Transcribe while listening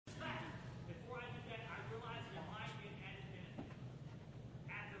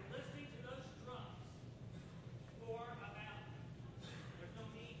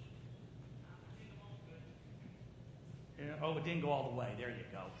Oh, it didn't go all the way. There you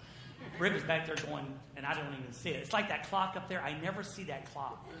go. Rip is back there going, and I don't even see it. It's like that clock up there. I never see that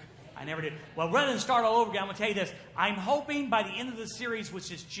clock. I never did. Well, rather than start all over again, I'm going to tell you this. I'm hoping by the end of the series,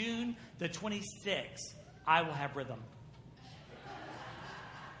 which is June the 26th, I will have rhythm.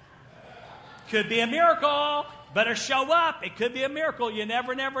 Could be a miracle. Better show up. It could be a miracle. You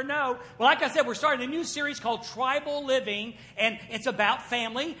never know. Well, like I said, we're starting a new series called Tribal Living, and it's about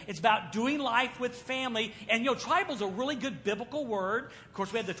family. It's about doing life with family. And, tribal is a really good biblical word. Of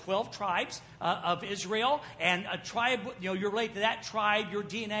course, we have the 12 tribes of Israel, and a tribe, you're related to that tribe. Your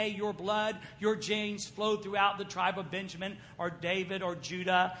DNA, your blood, your genes flow throughout the tribe of Benjamin or David or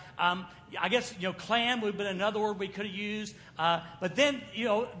Judah. I guess, clan would have been another word we could have used. But then,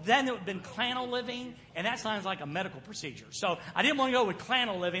 then it would have been clanal living, and that sounds like a medical procedure. So I didn't want to go with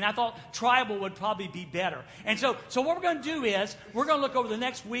clanal living. I thought tribal would probably be better. And so what we're going to do is we're going to look over the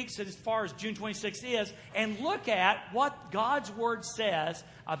next weeks as far as June 26th is and look at what God's Word says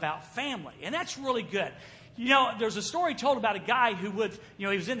about family. And that's really good. There's a story told about a guy who would, he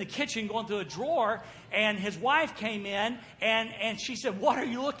was in the kitchen going through a drawer, and his wife came in, and she said, "What are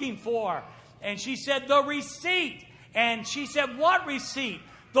you looking for?" And she said, "The receipt." And she said, "What receipt?"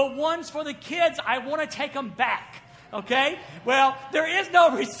 "The ones for the kids. I want to take them back." Okay? Well, there is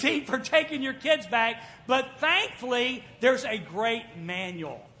no receipt for taking your kids back, but thankfully, there's a great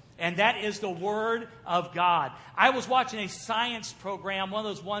manual. And that is the Word of God. I was watching a science program, one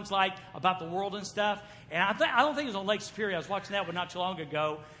of those ones like about the world and stuff. And I don't think it was on Lake Superior. I was watching that one not too long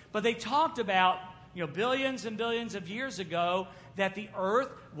ago. But they talked about, billions and billions of years ago that the earth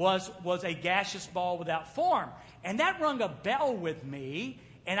was a gaseous ball without form. And that rung a bell with me.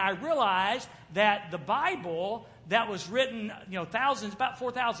 And I realized that the Bible that was written, about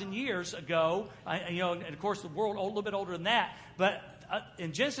 4,000 years ago, and of course the world a little bit older than that, but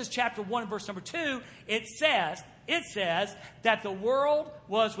in Genesis chapter 1 verse number 2, it says that the world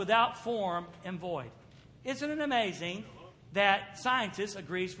was without form and void. Isn't it amazing that scientists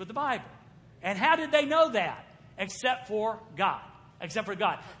agrees with the Bible? And how did they know that? Except for God.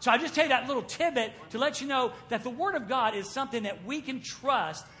 So I just tell you that little tidbit to let you know that the Word of God is something that we can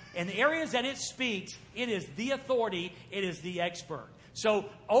trust. In the areas that it speaks, it is the authority, it is the expert. So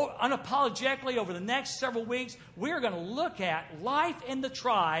unapologetically over the next several weeks, we're going to look at life in the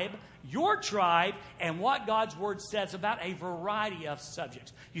tribe, your tribe, and what God's Word says about a variety of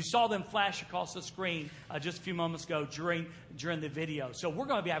subjects. You saw them flash across the screen just a few moments ago during the video. So we're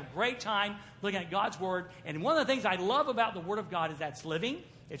going to have a great time looking at God's Word. And one of the things I love about the Word of God is that it's living,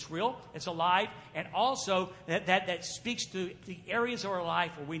 it's real, it's alive, and also that speaks to the areas of our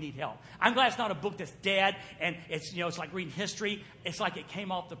life where we need help. I'm glad it's not a book that's dead, and it's like reading history. It's like it came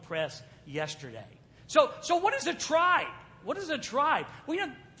off the press yesterday. So what is a tribe? What is a tribe?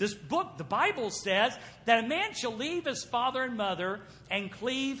 Well, this book, the Bible says that a man shall leave his father and mother and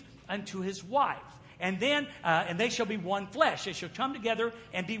cleave unto his wife. And then, and they shall be one flesh. They shall come together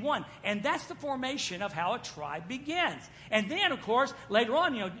and be one. And that's the formation of how a tribe begins. And then, of course, later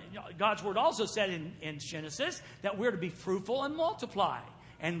on, God's Word also said in Genesis that we're to be fruitful and multiply.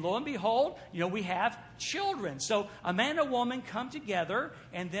 And lo and behold, we have children. So a man and a woman come together,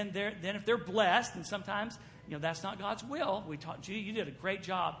 and then if they're blessed, and sometimes that's not God's will. You did a great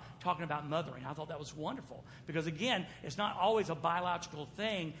job talking about mothering. I thought that was wonderful. Because again, it's not always a biological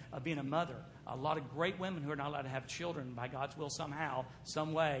thing of being a mother. A lot of great women who are not allowed to have children by God's will somehow,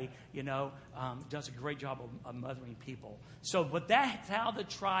 some way, does a great job of mothering people. But that's how the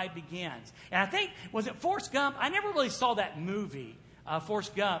tribe begins. And I think, was it Forrest Gump? I never really saw that movie,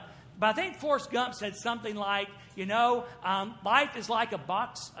 Forrest Gump. But I think Forrest Gump said something like, life is like a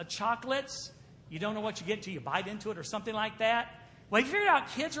box of chocolates. You don't know what you get until you bite into it or something like that. Well, you figured out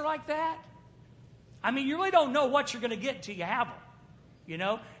kids are like that. I mean, you really don't know what you're going to get until you have them.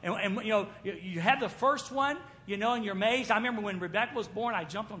 You have the first one, and you're amazed. I remember when Rebecca was born, I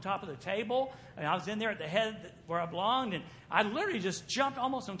jumped on top of the table, and I was in there at the head where I belonged, and I literally just jumped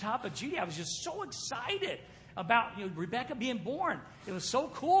almost on top of Judy. I was just so excited about Rebecca being born. It was so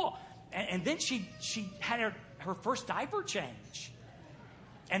cool. And then she had her first diaper change.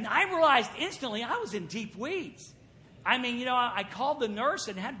 And I realized instantly I was in deep weeds. I mean, I called the nurse,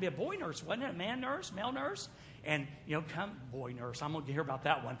 and it had to be a boy nurse, wasn't it? A man nurse, male nurse? And, boy nurse, I'm going to hear about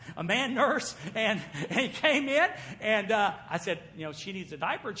that one. A man nurse, and he came in, and I said, she needs a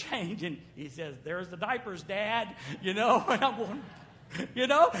diaper change. And he says, "There's the diapers, Dad." And I'm going,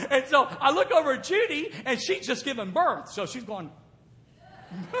 And so I look over at Judy, and she's just given birth. So she's going...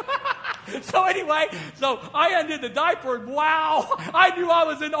 So anyway, I undid the diaper, and wow, I knew I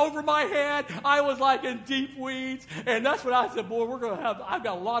was in over my head. I was like in deep weeds, and that's when I said, boy, I've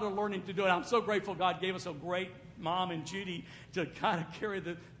got a lot of learning to do, and I'm so grateful God gave us a great Mom and Judy to kind of carry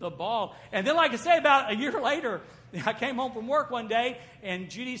the ball. And then, like I say, about a year later, I came home from work one day, and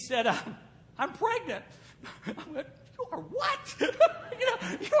Judy said, I'm pregnant. I went, you are what? You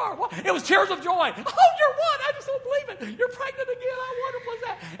are what? It was tears of joy. Oh, you're what? I just don't believe it. You're pregnant again. How wonderful is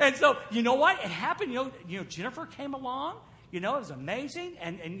that? And so, you know what? It happened. Jennifer came along. It was amazing.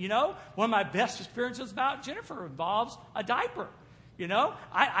 And one of my best experiences about Jennifer involves a diaper.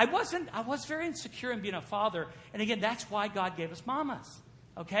 I was very insecure in being a father. And again, that's why God gave us mamas.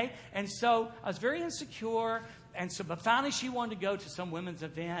 Okay? And so I was very insecure. And so, but finally she wanted to go to some women's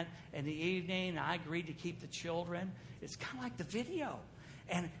event in the evening. And I agreed to keep the children. It's kind of like the video.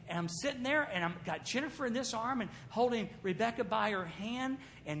 And I'm sitting there, and I've got Jennifer in this arm and holding Rebecca by her hand.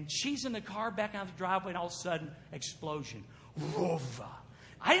 And she's in the car back out the driveway, and all of a sudden, explosion. Woof.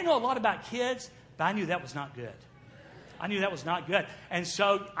 I didn't know a lot about kids, but I knew that was not good. I knew that was not good. And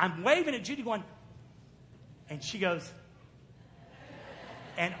so I'm waving at Judy going, and she goes,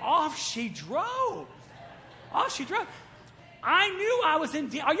 and off she drove. Off she drove. I knew I was in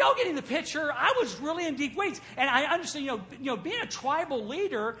deep. Are y'all getting the picture? I was really in deep weeds. And I understand, being a tribal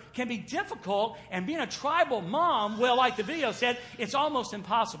leader can be difficult. And being a tribal mom, well, like the video said, it's almost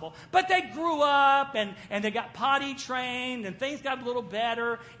impossible. But they grew up and they got potty trained and things got a little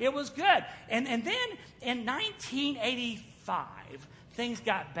better. It was good. And then in 1985, things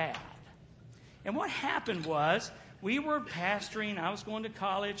got bad. And what happened was we were pastoring. I was going to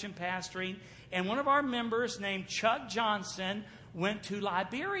college and pastoring. And one of our members named Chuck Johnson went to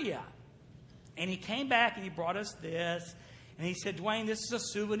Liberia. And he came back and he brought us this. And he said, Dwayne, this is a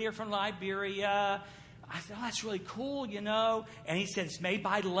souvenir from Liberia. I said, oh, that's really cool, And he said, it's made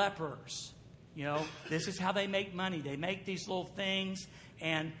by lepers. This is how they make money. They make these little things,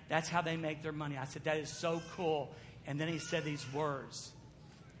 and that's how they make their money. I said, that is so cool. And then he said these words.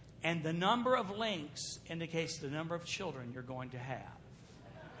 And the number of links indicates the number of children you're going to have.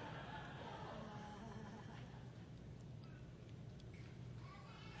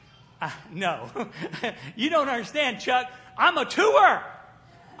 No. You don't understand, Chuck. I'm a tour.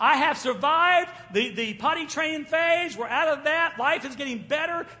 I have survived the potty training phase. We're out of that. Life is getting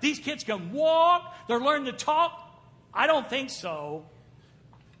better. These kids can walk. They're learning to talk. I don't think so.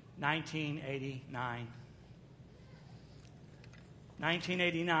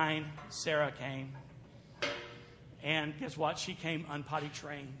 1989, Sarah came. And guess what? She came unpotty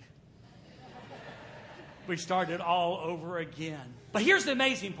trained. We started all over again. But here's the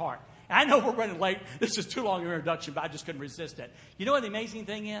amazing part. I know we're running late. This is too long of an introduction, but I just couldn't resist it. You know what the amazing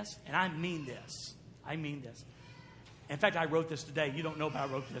thing is? And I mean this. In fact, I wrote this today. You don't know about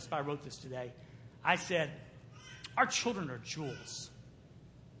I wrote this, but I wrote this today. I said, our children are jewels.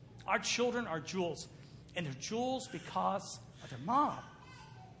 Our children are jewels. And they're jewels because of their mom.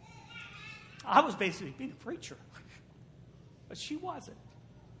 I was basically being a preacher. But she wasn't.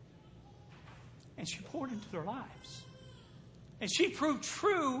 And she poured into their lives. And she proved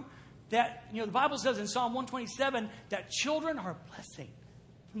true that, the Bible says in Psalm 127 that children are a blessing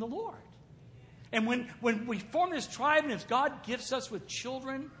from the Lord. And when we form this tribe, and if God gifts us with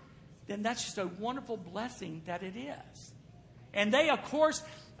children, then that's just a wonderful blessing that it is. And they, of course,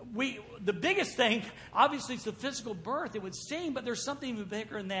 the biggest thing, obviously, is the physical birth, it would seem, but there's something even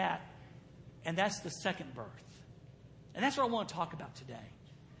bigger than that. And that's the second birth. And that's what I want to talk about today.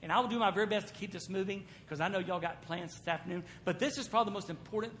 And I will do my very best to keep this moving because I know y'all got plans this afternoon. But this is probably the most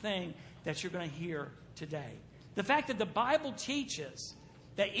important thing that you're going to hear today. The fact that the Bible teaches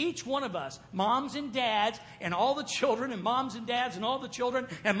that each one of us, moms and dads, and all the children, and moms and dads, and all the children,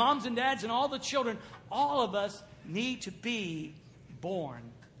 and moms and dads, and all the children, all of us need to be born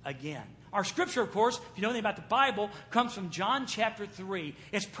again. Our scripture, of course, if you know anything about the Bible, comes from John chapter 3.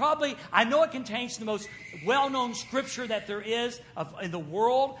 It's probably, I know it contains the most well-known scripture that there is in the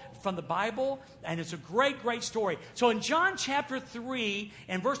world from the Bible, and it's a great, great story. So in John chapter 3,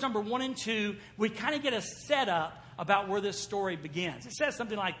 and verse number 1 and 2, we kind of get a setup about where this story begins. It says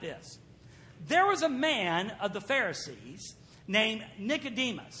something like this. There was a man of the Pharisees named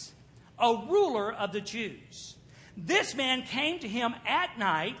Nicodemus, a ruler of the Jews. This man came to him at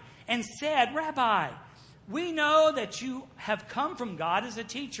night and said, Rabbi, we know that you have come from God as a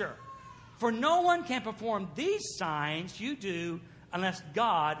teacher, for no one can perform these signs you do unless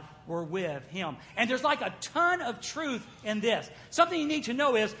God were with him. And there's like a ton of truth in this. Something you need to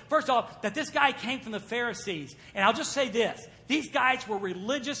know is, first off, that this guy came from the Pharisees. And I'll just say this. These guys were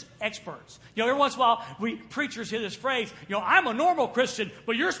religious experts. Every once in a while, we preachers hear this phrase, I'm a normal Christian,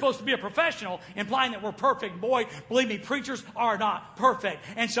 but you're supposed to be a professional, implying that we're perfect. Boy, believe me, preachers are not perfect.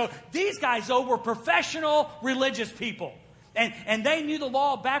 And so these guys, though, were professional religious people. And they knew the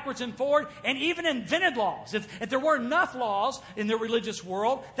law backwards and forward, and even invented laws. If there weren't enough laws in the religious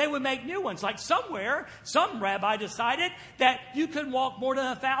world, they would make new ones. Like somewhere, some rabbi decided that you couldn't walk more than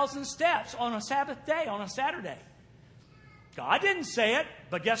 1,000 steps on a Sabbath day, on a Saturday. God didn't say it,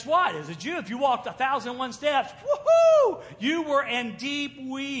 but guess what? As a Jew, if you walked 1,001 steps, woohoo! You were in deep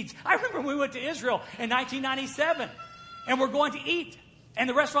weeds. I remember when we went to Israel in 1997, and we're going to eat, and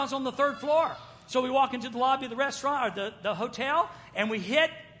the restaurant's on the 3rd floor. So we walk into the lobby of the restaurant or the hotel, and we hit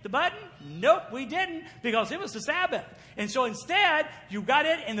the button. Nope, we didn't, because it was the Sabbath. And so instead, you got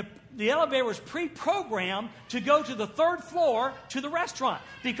it, and the elevator was pre-programmed to go to the 3rd floor to the restaurant.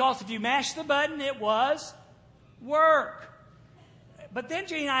 Because if you mashed the button, it was work. But then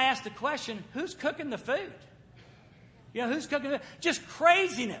Jeannie and I asked the question, who's cooking the food? You know, who's cooking it? Just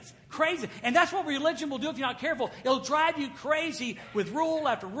craziness. Crazy. And that's what religion will do if you're not careful. It'll drive you crazy with rule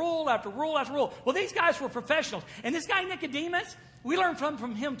after rule after rule after rule. Well, these guys were professionals. And this guy Nicodemus, we learn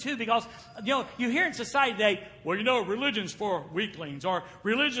from him too, because, you know, you hear in society today, well, you know, religion's for weaklings, or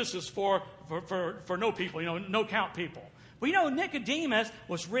religious is for no people, you know, no count people. Well, you know, Nicodemus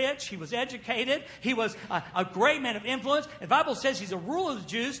was rich. He was educated. He was a great man of influence. The Bible says he's a ruler of the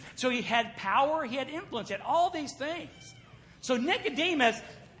Jews. So he had power. He had influence. He had all these things. So Nicodemus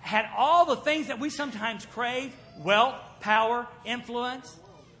had all the things that we sometimes crave: wealth, power, influence.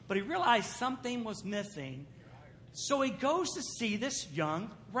 But he realized something was missing. So he goes to see this young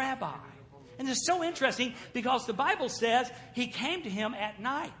rabbi. And it's so interesting because the Bible says he came to him at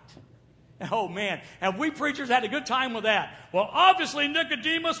night. Oh, man, have we preachers had a good time with that? Well, obviously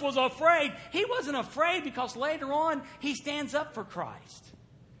Nicodemus was afraid. He wasn't afraid because later on he stands up for Christ.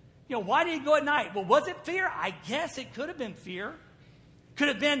 You know, why did he go at night? Well, was it fear? I guess it could have been fear. Could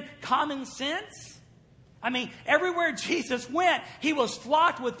have been common sense. I mean, everywhere Jesus went, he was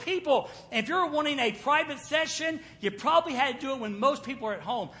flocked with people. And if you're wanting a private session, you probably had to do it when most people are at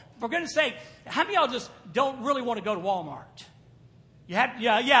home. For goodness sake, how many of y'all just don't really want to go to Walmart?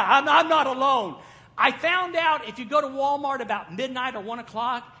 I'm not alone. I found out if you go to Walmart about midnight or 1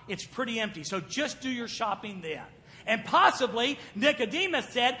 o'clock, it's pretty empty. So just do your shopping then. And possibly Nicodemus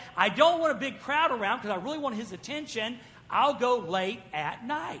said, I don't want a big crowd around because I really want his attention. I'll go late at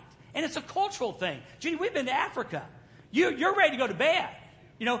night. And it's a cultural thing. Gee, we've been to Africa. You're ready to go to bed.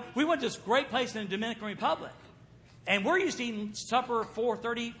 You know, we went to this great place in the Dominican Republic. And we're used to eating supper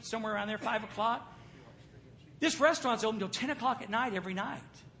 4:30, somewhere around there, 5 o'clock. This restaurant's open until 10 o'clock at night every night.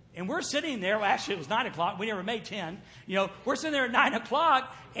 And we're sitting there. Well, actually, it was 9 o'clock. We never made 10. You know, we're sitting there at 9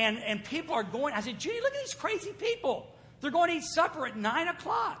 o'clock, and people are going. I said, gee, look at these crazy people. They're going to eat supper at 9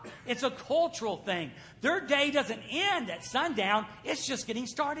 o'clock. It's a cultural thing. Their day doesn't end at sundown. It's just getting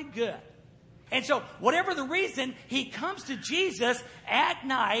started good. And so, whatever the reason, he comes to Jesus at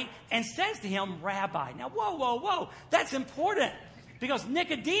night and says to him, Rabbi. Now, whoa. That's important, because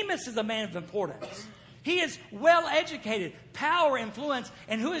Nicodemus is a man of importance. He is well educated, power, influence.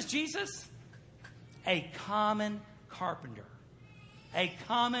 And who is Jesus? A common carpenter. A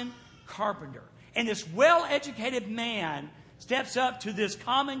common carpenter. And this well-educated man steps up to this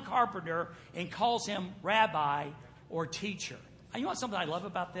common carpenter and calls him rabbi or teacher. You know what something I love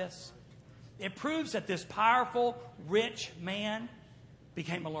about this? It proves that this powerful, rich man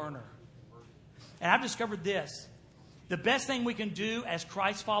became a learner. And I've discovered this. The best thing we can do as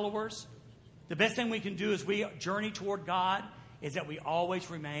Christ followers, the best thing we can do as we journey toward God, is that we always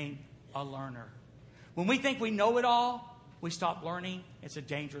remain a learner. When we think we know it all, we stop learning. It's a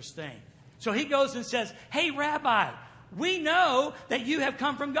dangerous thing. So he goes and says, hey, Rabbi, we know that you have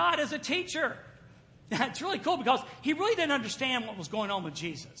come from God as a teacher. It's really cool because he really didn't understand what was going on with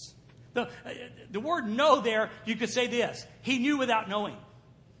Jesus. The word know there, you could say this. He knew without knowing.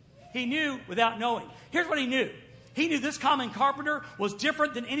 He knew without knowing. Here's what he knew. He knew this common carpenter was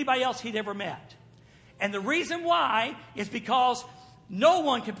different than anybody else he'd ever met. And the reason why is because no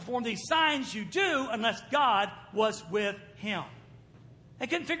one can perform these signs you do unless God was with him. They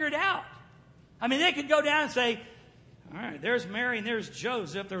couldn't figure it out. I mean, they could go down and say, all right, there's Mary and there's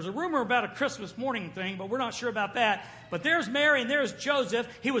Joseph. There's a rumor about a Christmas morning thing, but we're not sure about that. But there's Mary and there's Joseph.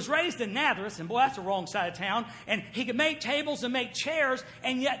 He was raised in Nazareth, and boy, that's the wrong side of town. And he could make tables and make chairs,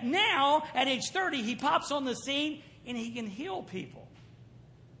 and yet now, at age 30, he pops on the scene and he can heal people.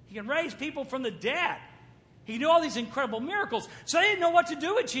 He can raise people from the dead. He can do all these incredible miracles. So they didn't know what to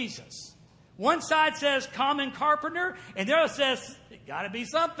do with Jesus. One side says common carpenter, and the other says it got to be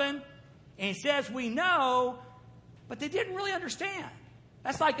something. And he says we know, but they didn't really understand.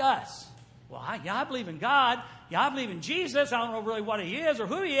 That's like us. Well, I believe in God. Yeah, I believe in Jesus. I don't know really what he is or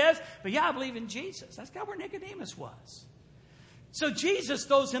who he is, but yeah, I believe in Jesus. That's kind of where Nicodemus was. So Jesus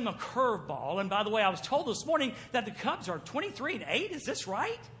throws him a curveball. And by the way, I was told this morning that the Cubs are 23-8. Is this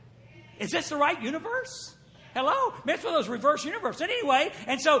right? Is this the right universe? Hello? Maybe it's one of those reverse universes. And anyway,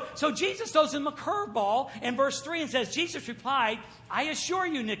 and so Jesus throws him a curveball in verse 3 and says, Jesus replied, I assure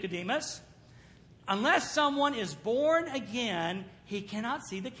you, Nicodemus, unless someone is born again, he cannot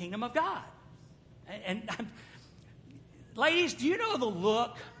see the kingdom of God. And ladies, do you know the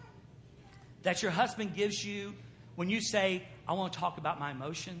look that your husband gives you when you say, I want to talk about my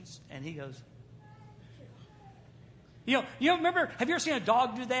emotions? And he goes, you remember, have you ever seen a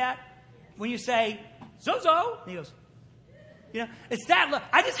dog do that? When you say, Zozo, and he goes, it's that look.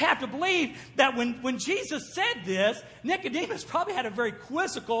 I just have to believe that when Jesus said this, Nicodemus probably had a very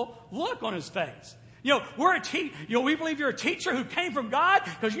quizzical look on his face. We believe you're a teacher who came from God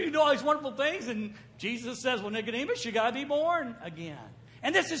because you know all these wonderful things. And Jesus says, well, Nicodemus, you got to be born again.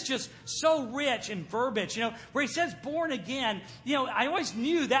 And this is just so rich in verbiage, where he says born again. I always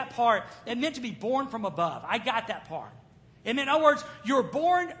knew that part. It meant to be born from above. I got that part. It meant, in other words, you're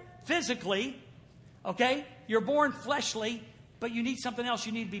born physically, okay? You're born fleshly, but you need something else.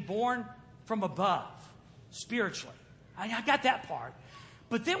 You need to be born from above, spiritually. I got that part.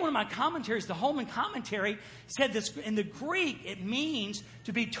 But then one of my commentaries, the Holman commentary, said this in the Greek, it means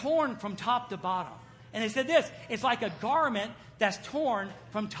to be torn from top to bottom. And they said this, it's like a garment that's torn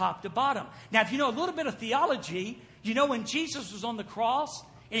from top to bottom. Now, if you know a little bit of theology, when Jesus was on the cross,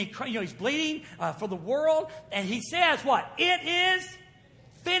 and he's bleeding for the world, and he says what? It is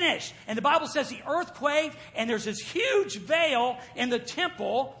finished. And the Bible says the earth quaked, and there's this huge veil in the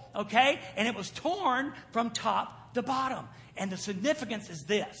temple, okay? And it was torn from top to bottom. And the significance is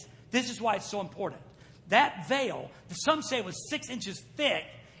this. This is why it's so important. That veil, some say it was 6 inches thick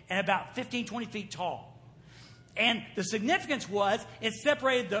and about 15, 20 feet tall. And the significance was it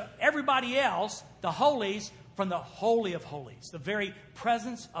separated everybody else, the holies, from the Holy of Holies, the very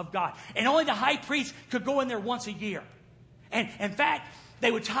presence of God. And only the high priest could go in there once a year. And in fact,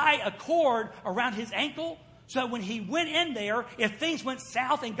 they would tie a cord around his ankle so that when he went in there, if things went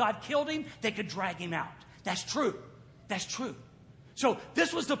south and God killed him, they could drag him out. That's true. That's true. So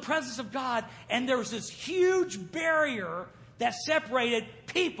this was the presence of God, and there was this huge barrier that separated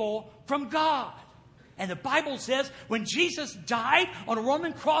people from God. And the Bible says when Jesus died on a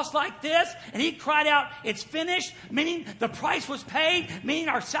Roman cross like this, and he cried out, it's finished, meaning the price was paid, meaning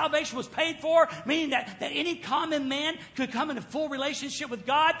our salvation was paid for, meaning that any common man could come into full relationship with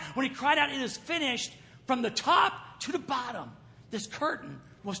God. When he cried out, it is finished, from the top to the bottom, this curtain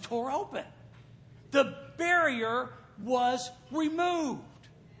was tore open. The barrier was removed.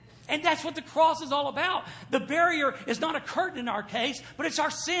 And that's what the cross is all about. The barrier is not a curtain in our case, but it's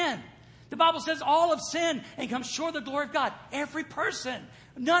our sin. The Bible says all have sinned and come short of the glory of God. Every person.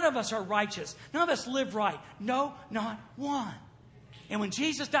 None of us are righteous. None of us live right. No, not one. And when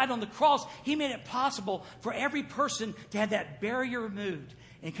Jesus died on the cross, he made it possible for every person to have that barrier removed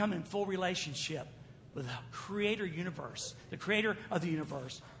and come in full relationship with the creator universe, the creator of the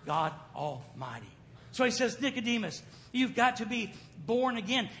universe, God Almighty. So he says, Nicodemus, you've got to be born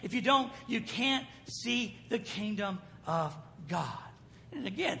again. If you don't, you can't see the kingdom of God. And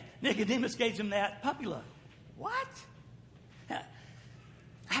again, Nicodemus gave him that puppy look. What?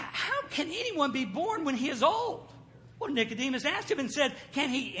 How can anyone be born when he is old? Well, Nicodemus asked him and said, can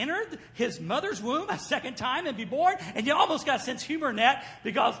he enter his mother's womb a second time and be born? And you almost got a sense of humor in that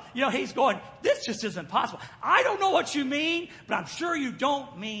because, he's going, this just isn't possible. I don't know what you mean, but I'm sure you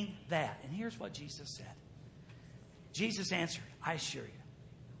don't mean that. And here's what Jesus said. Jesus answered, I assure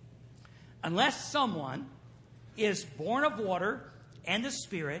you, unless someone is born of water and the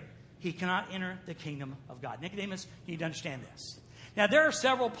Spirit, he cannot enter the kingdom of God. Nicodemus, you need to understand this. Now, there are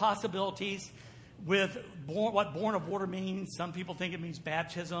several possibilities with what born of water means. Some people think it means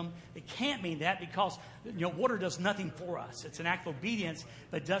baptism. It can't mean that because water does nothing for us. It's an act of obedience,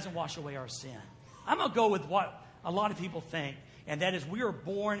 but it doesn't wash away our sin. I'm going to go with what a lot of people think, and that is we are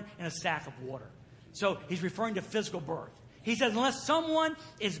born in a sack of water. So he's referring to physical birth. He says unless someone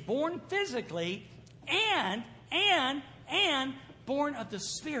is born physically and born of the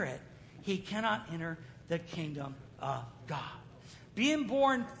Spirit, he cannot enter the kingdom of God. Being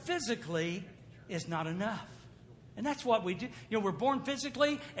born physically is not enough. And that's what we do. We're born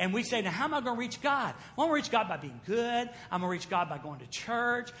physically, and we say, now, how am I going to reach God? Well, I'm going to reach God by being good. I'm going to reach God by going to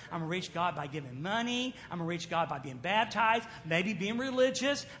church. I'm going to reach God by giving money. I'm going to reach God by being baptized, maybe being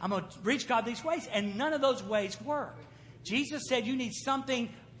religious. I'm going to reach God these ways, and none of those ways work. Jesus said you need something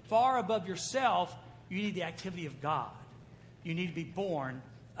far above yourself. You need the activity of God. You need to be born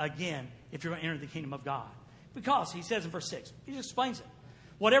again if you're going to enter the kingdom of God. Because, he says in verse 6, he just explains it.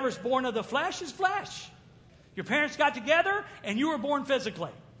 Whatever is born of the flesh is flesh. Your parents got together and you were born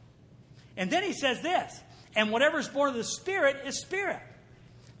physically. And then he says this, and whatever is born of the Spirit is spirit.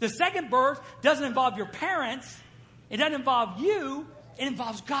 The second birth doesn't involve your parents. It doesn't involve you. It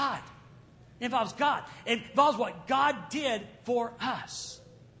involves God. It involves God. It involves what God did for us.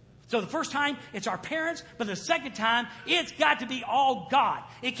 So the first time, it's our parents, but the second time, it's got to be all God.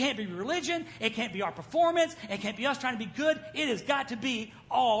 It can't be religion. It can't be our performance. It can't be us trying to be good. It has got to be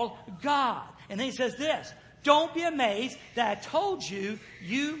all God. And then he says this, don't be amazed that I told you,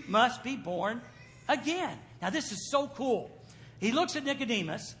 you must be born again. Now this is so cool. He looks at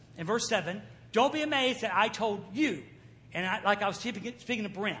Nicodemus in verse 7, don't be amazed that I told you. And like I was speaking to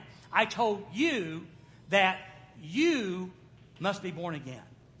Brent, I told you that you must be born again.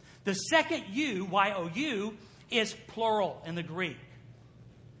 The second you, Y-O-U, is plural in the Greek.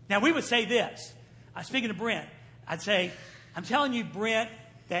 Now, we would say this. Speaking to Brent, I'd say, I'm telling you, Brent,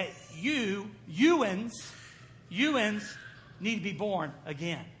 that youans need to be born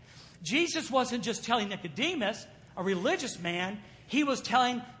again. Jesus wasn't just telling Nicodemus, a religious man. He was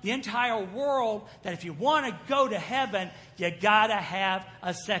telling the entire world that if you want to go to heaven, you got to have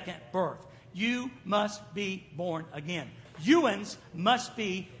a second birth. You must be born again. Youans must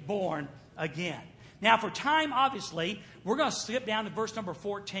be born again. Now, for time, obviously, we're going to skip down to verse number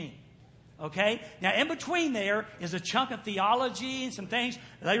 14. Okay? Now, in between there is a chunk of theology and some things.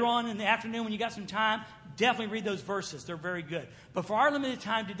 Later on in the afternoon when you got some time, definitely read those verses. They're very good. But for our limited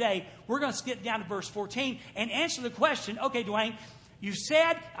time today, we're going to skip down to verse 14 and answer the question, okay, Dwayne, you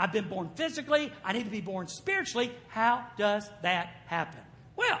said I've been born physically. I need to be born spiritually. How does that happen?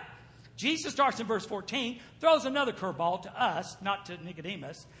 Well, Jesus starts in verse 14, throws another curveball to us, not to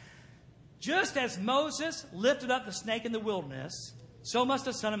Nicodemus. Just as Moses lifted up the snake in the wilderness, so must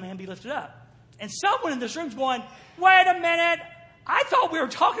the Son of Man be lifted up. And someone in this room is going, wait a minute, I thought we were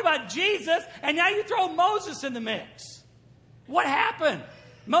talking about Jesus, and now you throw Moses in the mix. What happened?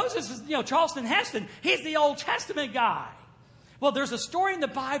 Moses is, Charleston Heston. He's the Old Testament guy. Well, there's a story in the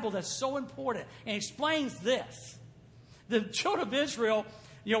Bible that's so important and explains this. The children of Israel,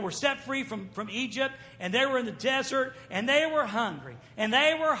 were set free from Egypt, and they were in the desert, and they were hungry, and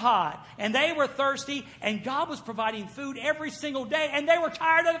they were hot, and they were thirsty, and God was providing food every single day, and they were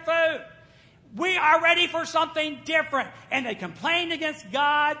tired of the food. We are ready for something different. And they complained against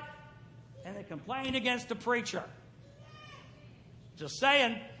God, and they complained against the preacher. Just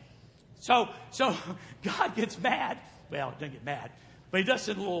saying. So God gets mad. Well, he doesn't get mad, but he does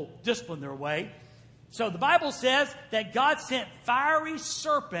send a little discipline their way. So the Bible says that God sent fiery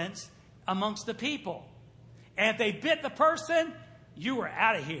serpents amongst the people. And if they bit the person, you were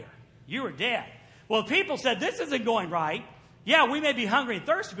out of here. You were dead. Well, the people said, this isn't going right. Yeah, we may be hungry and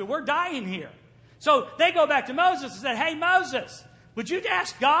thirsty, but we're dying here. So they go back to Moses and said, hey, Moses, would you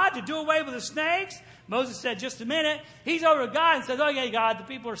ask God to do away with the snakes? Moses said, just a minute. He's over to God and says, okay, God, the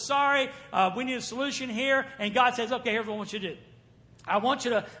people are sorry. We need a solution here. And God says, okay, here's what I want you to do. I want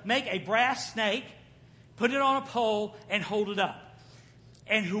you to make a brass snake, put it on a pole, and hold it up.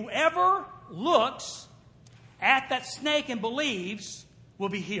 And whoever looks at that snake and believes will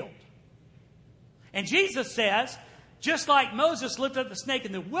be healed. And Jesus says, just like Moses lifted up the snake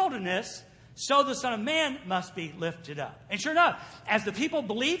in the wilderness, so the Son of Man must be lifted up. And sure enough, as the people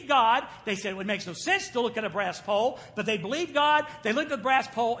believed God, they said it makes no sense to look at a brass pole, but they believed God, they looked at the brass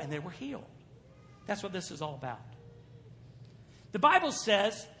pole, and they were healed. That's what this is all about. The Bible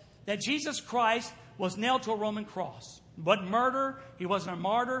says that Jesus Christ was nailed to a Roman cross. It wasn't murder. He wasn't a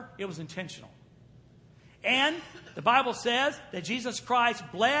martyr. It was intentional. And the Bible says that Jesus Christ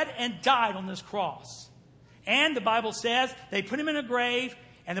bled and died on this cross. And the Bible says they put him in a grave.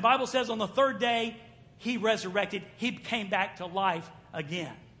 And the Bible says on the third day, he resurrected. He came back to life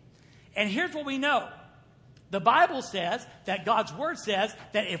again. And here's what we know. The Bible says that God's Word says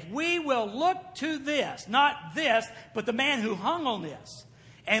that if we will look to this, not this, but the man who hung on this,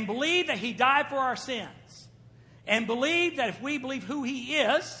 and believe that he died for our sins, and believe that if we believe who he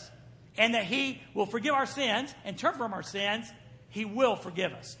is, and that he will forgive our sins and turn from our sins, he will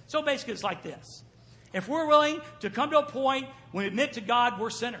forgive us. So basically it's like this. If we're willing to come to a point when we admit to God we're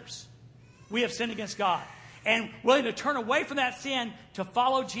sinners, we have sinned against God, and willing to turn away from that sin to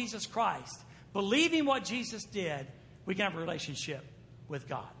follow Jesus Christ, believing what Jesus did, we can have a relationship with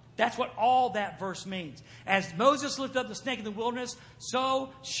God. That's what all that verse means. As Moses lifted up the snake in the wilderness,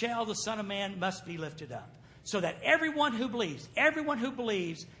 so shall the Son of Man must be lifted up. So that everyone who believes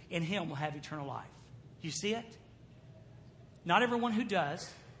in him will have eternal life. You see it? Not everyone who does.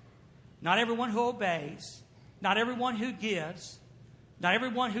 Not everyone who obeys. Not everyone who gives. Not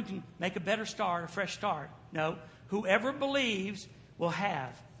everyone who can make a better start, a fresh start. No, whoever believes will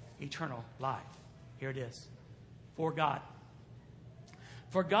have eternal life. Here it is. for God.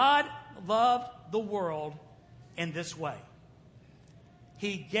 For God loved the world in this way.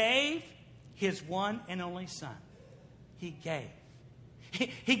 He gave His one and only Son. He gave.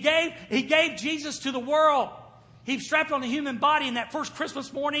 He gave Jesus to the world. He strapped on a human body in that first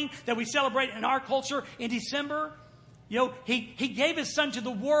Christmas morning that we celebrate in our culture in December. You know, He gave His Son to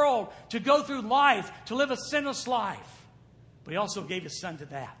the world to go through life, to live a sinless life. But He also gave His Son to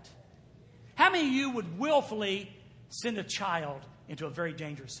that. How many of you would willfully send a child into a very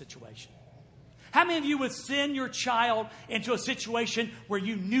dangerous situation? How many of you would send your child into a situation where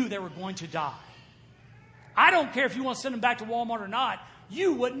you knew they were going to die? I don't care if you want to send them back to Walmart or not.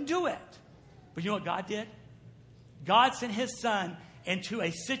 You wouldn't do it. But you know what God did? God sent His Son into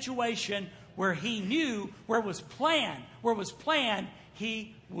a situation where He knew, where it was planned,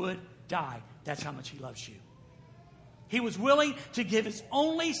 He would die. That's how much He loves you. He was willing to give His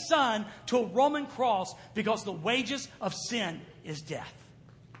only Son to a Roman cross because the wages of sin is death.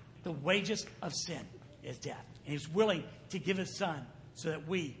 The wages of sin is death. And He was willing to give His Son so that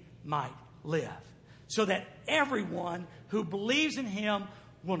we might live. So that everyone who believes in Him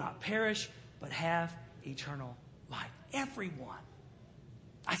will not perish but have eternal life. Everyone.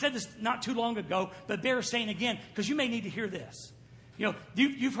 I said this not too long ago, but bear saying again, because you may need to hear this. You know,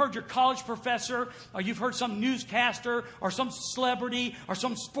 you've heard your college professor, or you've heard some newscaster, or some celebrity, or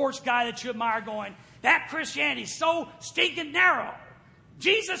some sports guy that you admire going, that Christianity is so stinking narrow.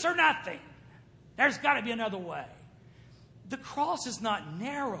 Jesus or nothing. There's got to be another way. The cross is not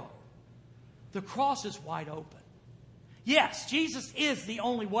narrow. The cross is wide open. Yes, Jesus is the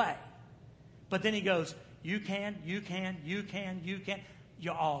only way. But then He goes, you can. You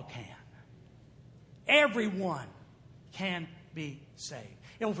all can. Everyone can be saved.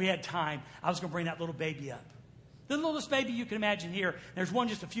 You know, if we had time, I was going to bring that little baby up. The littlest baby you can imagine here. There's one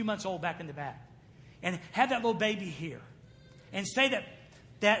just a few months old back in the back. And have that little baby here. And say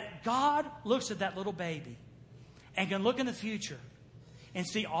that God looks at that little baby and can look in the future and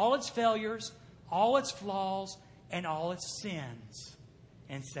see all its failures, all its flaws, and all its sins.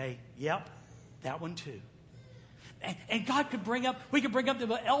 And say, yep, that one too. And God could we could bring up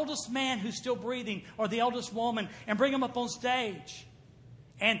the eldest man who's still breathing or the eldest woman and bring them up on stage.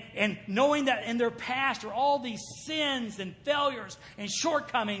 And knowing that in their past are all these sins and failures and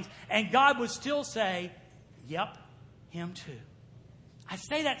shortcomings, and God would still say, yep, him too. I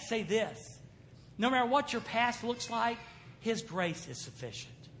say that to say this. No matter what your past looks like, His grace is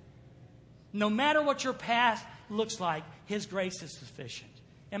sufficient. No matter what your past looks like, His grace is sufficient.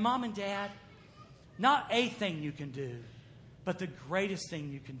 And Mom and Dad, not a thing you can do, but the greatest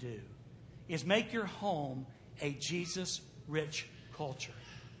thing you can do is make your home a Jesus-rich culture.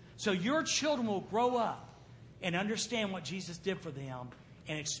 So your children will grow up and understand what Jesus did for them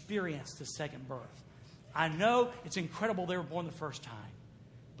and experience the second birth. I know it's incredible they were born the first time,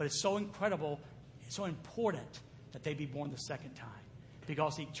 but it's so incredible, it's so important that they be born the second time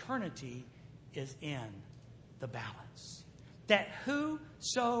because eternity is in the balance. That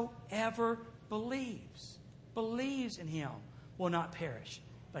whosoever believes in Him will not perish,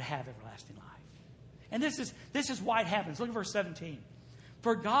 but have everlasting life. And this is why it happens. Look at verse 17.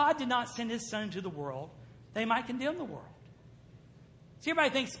 For God did not send His Son into the world, they might condemn the world. See,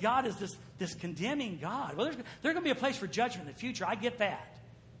 everybody thinks God is this condemning God. Well, there's going to be a place for judgment in the future. I get that.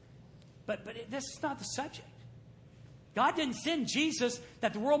 But this is not the subject. God didn't send Jesus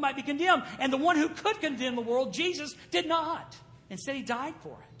that the world might be condemned. And the one who could condemn the world, Jesus, did not. Instead, He died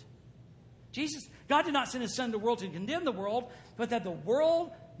for it. God did not send His Son to the world to condemn the world, but that the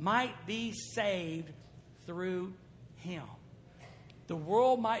world might be saved through Him. The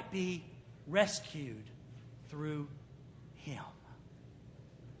world might be rescued through Him.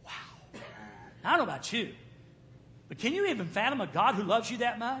 Wow. I don't know about you, but can you even fathom a God who loves you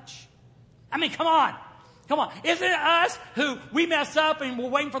that much? I mean, come on. Come on. Isn't it us who we mess up and we're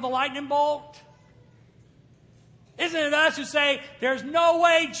waiting for the lightning bolt? Isn't it us who say, there's no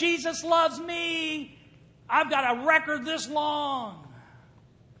way Jesus loves me. I've got a record this long.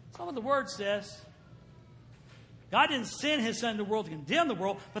 That's not what the Word says. God didn't send His Son to the world to condemn the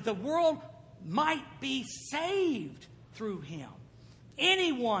world, but the world might be saved through Him.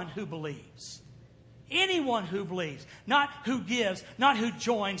 Anyone who believes. Anyone who believes. Not who gives, not who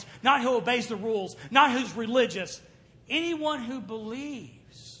joins, not who obeys the rules, not who's religious. Anyone who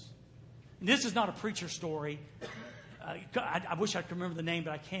believes. And this is not a preacher story. I wish I could remember the name,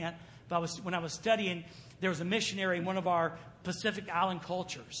 but I can't. But when I was studying, there was a missionary in one of our Pacific Island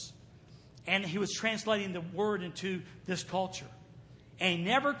cultures. And he was translating the word into this culture. And he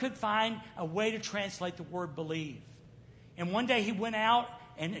never could find a way to translate the word believe. And one day he went out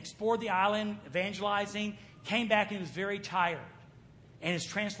and explored the island, evangelizing, came back and he was very tired. And his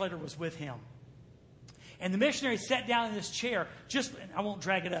translator was with him. And the missionary sat down in this chair, I won't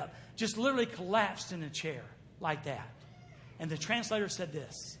drag it up, just literally collapsed in a chair like that. And the translator said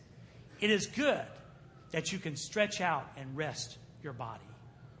this: "It is good that you can stretch out and rest your body."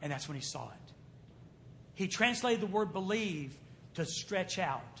 And that's when he saw it. He translated the word believe to stretch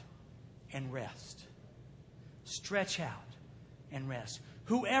out and rest. Stretch out and rest.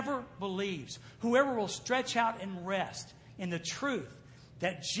 Whoever believes, whoever will stretch out and rest in the truth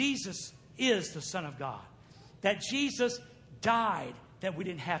that Jesus is the Son of God, that Jesus died that we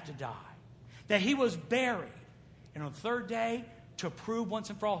didn't have to die, that he was buried, and on the third day, to prove once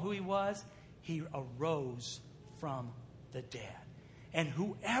and for all who he was, he arose from the dead. And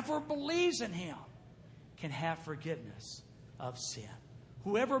whoever believes in him can have forgiveness of sin.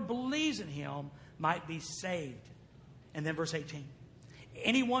 Whoever believes in him might be saved. And then verse 18.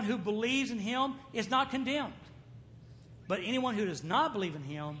 Anyone who believes in him is not condemned. But anyone who does not believe in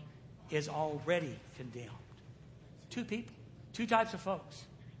him is already condemned. Two people. Two types of folks.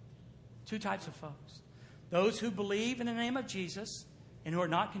 Two types of folks. Those who believe in the name of Jesus and who are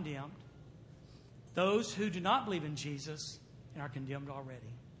not condemned. Those who do not believe in Jesus and are condemned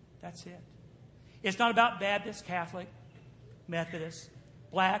already. That's it. It's not about Baptist, Catholic, Methodist,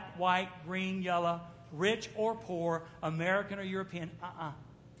 black, white, green, yellow, rich or poor, American or European.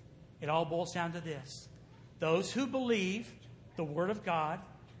 It all boils down to this. Those who believe the Word of God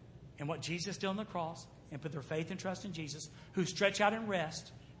and what Jesus did on the cross and put their faith and trust in Jesus, who stretch out and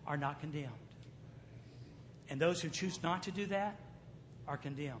rest, are not condemned. And those who choose not to do that are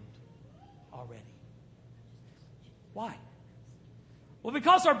condemned already. Why? Well,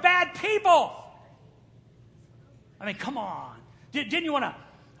 because they're bad people. I mean, come on. Didn't you want to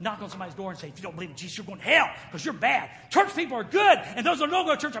knock on somebody's door and say, if you don't believe in Jesus, you're going to hell because you're bad? Church people are good, and those who don't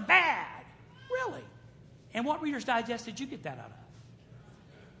go to church are bad. Really? And what Reader's Digest did you get that out of?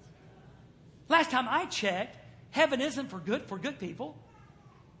 Last time I checked, heaven isn't for good people.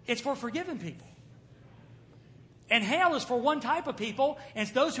 It's for forgiven people. And hell is for one type of people, and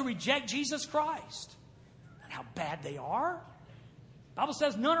it's those who reject Jesus Christ. And how bad they are. The Bible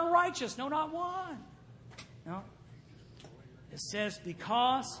says none are righteous, no, not one. No. It says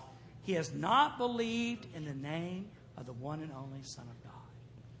because he has not believed in the name of the one and only Son of God.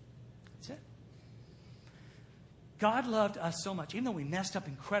 That's it. God loved us so much, even though we messed up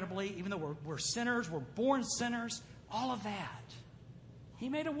incredibly, even though we're sinners, we're born sinners, all of that. He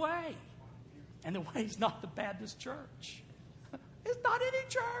made a way. And the way is not the Baptist church. It's not any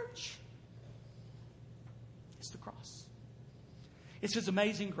church. It's the cross. It's his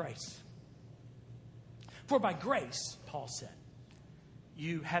amazing grace. For by grace, Paul said,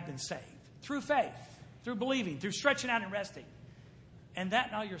 you have been saved. Through faith, through believing, through stretching out and resting. And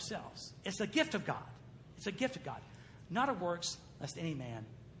that not yourselves. It's a gift of God. It's a gift of God. Not of works, lest any man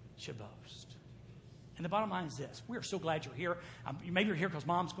should boast. And the bottom line is this. We are so glad you're here. Maybe you're here because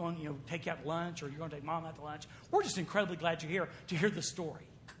mom's going to take you out to lunch, or you're going to take mom out to lunch. We're just incredibly glad you're here to hear the story.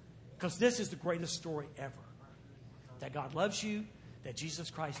 Because this is the greatest story ever. That God loves you, that Jesus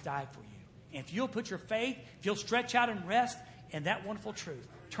Christ died for you. And if you'll put your faith, if you'll stretch out and rest in that wonderful truth,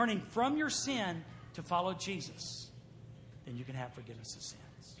 turning from your sin to follow Jesus, then you can have forgiveness of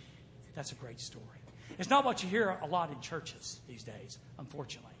sins. That's a great story. It's not what you hear a lot in churches these days,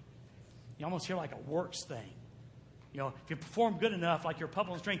 unfortunately. You almost hear like a works thing. You know, if you perform good enough, like you're a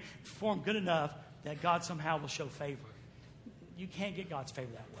puppet on a string, perform good enough that God somehow will show favor. You can't get God's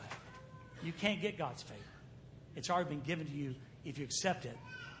favor that way. You can't get God's favor. It's already been given to you if you accept it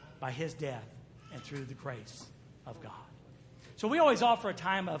by his death and through the grace of God. So we always offer a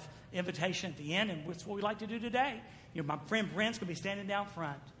time of invitation at the end, and it's what we like to do today. You know, my friend Brent's going to be standing down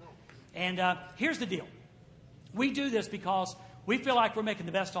front. And here's the deal. We do this because we feel like we're making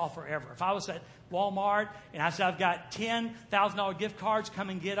the best offer ever. If I was at Walmart and I said, I've got $10,000 gift cards, come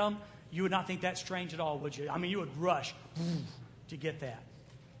and get them, you would not think that strange at all, would you? I mean, you would rush to get that.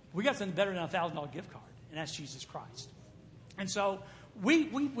 We got something better than a $1,000 gift card, and that's Jesus Christ. And so we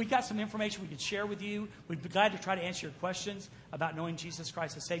got some information we could share with you. We'd be glad to try to answer your questions about knowing Jesus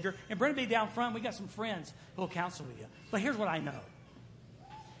Christ as Savior. And Brent will be down front. We got some friends who will counsel with you. But here's what I know.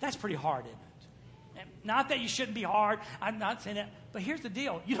 That's pretty hard, isn't it? Not that you shouldn't be hard. I'm not saying that. But here's the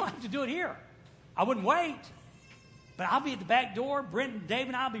deal. You don't have to do it here. I wouldn't wait. But I'll be at the back door. Brent and Dave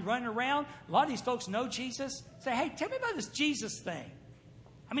and I will be running around. A lot of these folks know Jesus. Say, hey, tell me about this Jesus thing.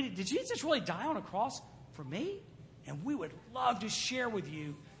 I mean, did Jesus really die on a cross for me? And we would love to share with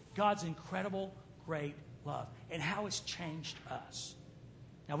you God's incredible, great love and how it's changed us.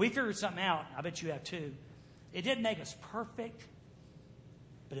 Now, we figured something out. I bet you have too. It didn't make us perfect,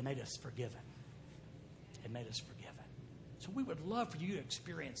 but it made us forgiven. It made us forgiven. So we would love for you to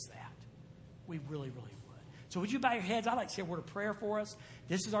experience that. We really, really would. So would you bow your heads? I'd like to say a word of prayer for us.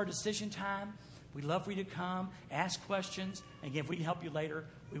 This is our decision time. We'd love for you to come, ask questions. And again, if we can help you later,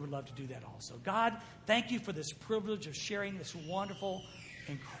 we would love to do that also. God, thank you for this privilege of sharing this wonderful,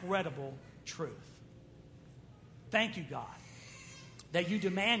 incredible truth. Thank you, God, that you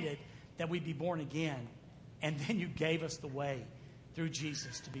demanded that we be born again, and then you gave us the way through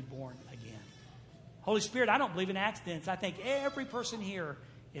Jesus to be born again. Holy Spirit, I don't believe in accidents. I think every person here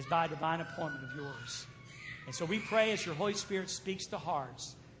is by a divine appointment of yours. And so we pray as your Holy Spirit speaks to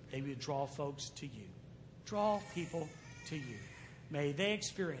hearts, that you would draw folks to you. Draw people to you. May they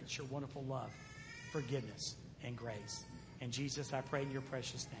experience your wonderful love, forgiveness, and grace. And Jesus, I pray in your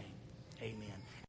precious name. Amen.